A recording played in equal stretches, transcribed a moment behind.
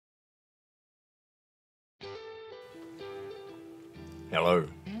Hello,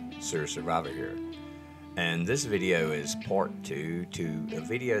 Serious Survivor here, and this video is part 2 to a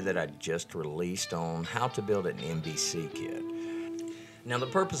video that I just released on how to build an NBC kit. Now the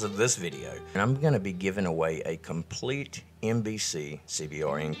purpose of this video, I'm going to be giving away a complete NBC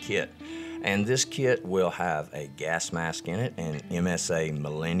CBRN kit, and this kit will have a gas mask in it, an MSA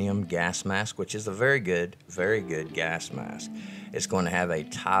Millennium gas mask, which is a very good gas mask. It's going to have a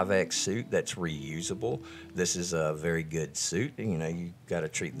Tyvek suit that's reusable. This is a very good suit. You know, you got to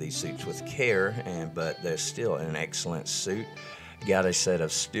treat these suits with care, but they're still an excellent suit. Got a set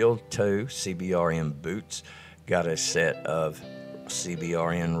of steel toe CBRN boots. Got a set of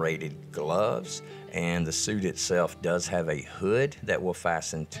CBRN rated gloves, and the suit itself does have a hood that will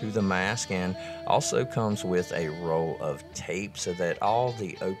fasten to the mask, and also comes with a roll of tape so that all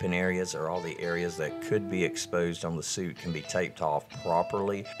the open areas or all the areas that could be exposed on the suit can be taped off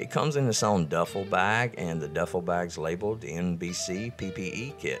properly. It comes in its own duffel bag, and the duffel bag's labeled NBC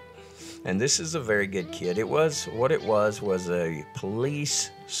PPE kit. And this is a very good kit. It was a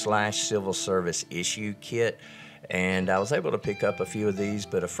police/civil service issue kit. And I was able to pick up a few of these,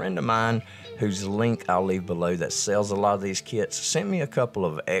 but a friend of mine, whose link I'll leave below, that sells a lot of these kits, sent me a couple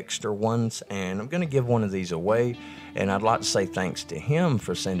of extra ones, and I'm going to give one of these away. And I'd like to say thanks to him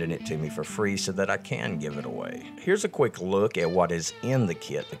for sending it to me for free so that I can give it away. Here's a quick look at what is in the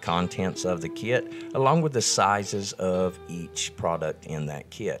kit, the contents of the kit, along with the sizes of each product in that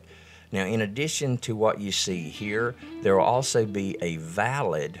kit. Now, in addition to what you see here, there will also be a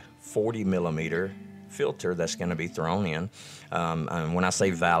valid 40mm filter that's going to be thrown in. And when I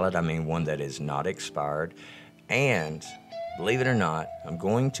say valid, I mean one that is not expired. And believe it or not, I'm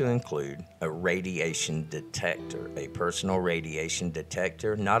going to include a radiation detector, a personal radiation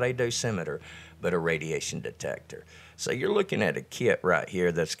detector, not a dosimeter, but a radiation detector. So you're looking at a kit right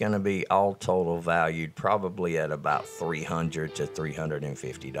here that's going to be all total valued probably at about $300 to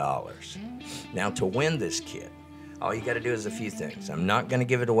 $350. Now, to win this kit, all you got to do is a few things. I'm not going to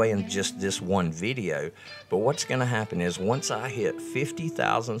give it away in just this one video, but what's going to happen is once I hit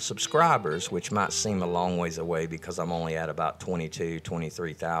 50,000 subscribers, which might seem a long ways away because I'm only at about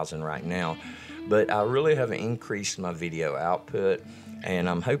 23,000 right now, but I really have increased my video output, and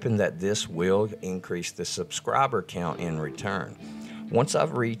I'm hoping that this will increase the subscriber count in return. Once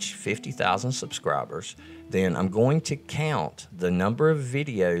I've reached 50,000 subscribers, then I'm going to count the number of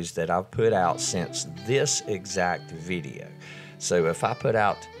videos that I've put out since this exact video. So if I put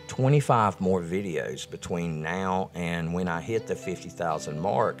out 25 more videos between now and when I hit the 50,000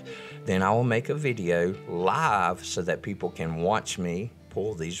 mark, then I will make a video live so that people can watch me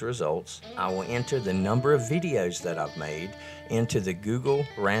pull these results. I will enter the number of videos that I've made into the Google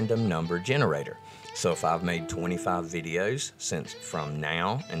random number generator. So if I've made 25 videos from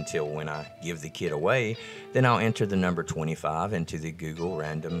now until when I give the kit away, then I'll enter the number 25 into the Google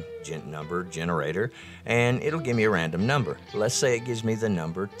random number generator, and it'll give me a random number. Let's say it gives me the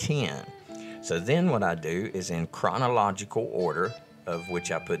number 10. So then what I do is, in chronological order of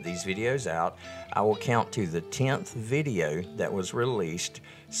which I put these videos out, I will count to the 10th video that was released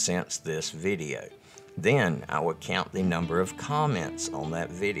since this video. Then I will count the number of comments on that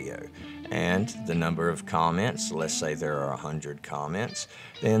video, and the number of comments, let's say there are 100 comments,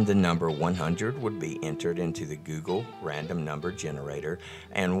 then the number 100 would be entered into the Google random number generator,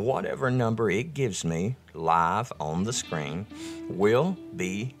 and whatever number it gives me live on the screen will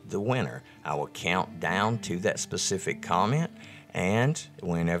be the winner. I will count down to that specific comment, and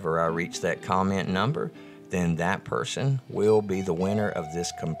whenever I reach that comment number, then that person will be the winner of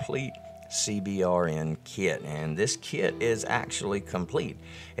this complete CBRN kit. And this kit is actually complete.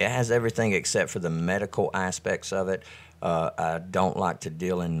 It has everything except for the medical aspects of it. I don't like to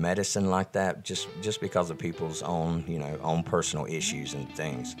deal in medicine like that, just because of people's own personal issues and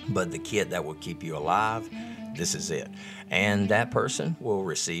things. But the kit that will keep you alive, this is it. And that person will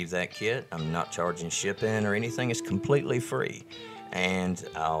receive that kit. I'm not charging shipping or anything. It's completely free. And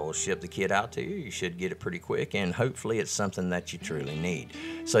I'll ship the kit out to you. You should get it pretty quick, and hopefully it's something that you truly need.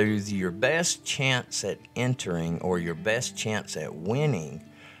 So your best chance at entering, or your best chance at winning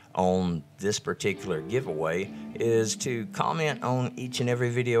on this particular giveaway, is to comment on each and every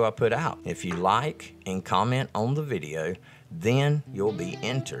video I put out. If you like and comment on the video, then you'll be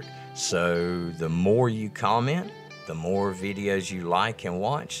entered. So the more you comment, the more videos you like and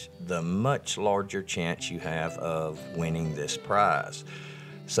watch, the much larger chance you have of winning this prize.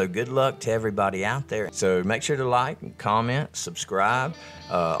 So good luck to everybody out there. So make sure to like, comment, subscribe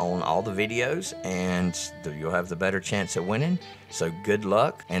on all the videos, and you'll have the better chance at winning. So good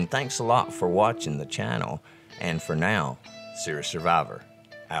luck, and thanks a lot for watching the channel. And for now, Serious Survivor,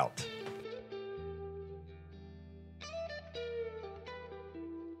 out.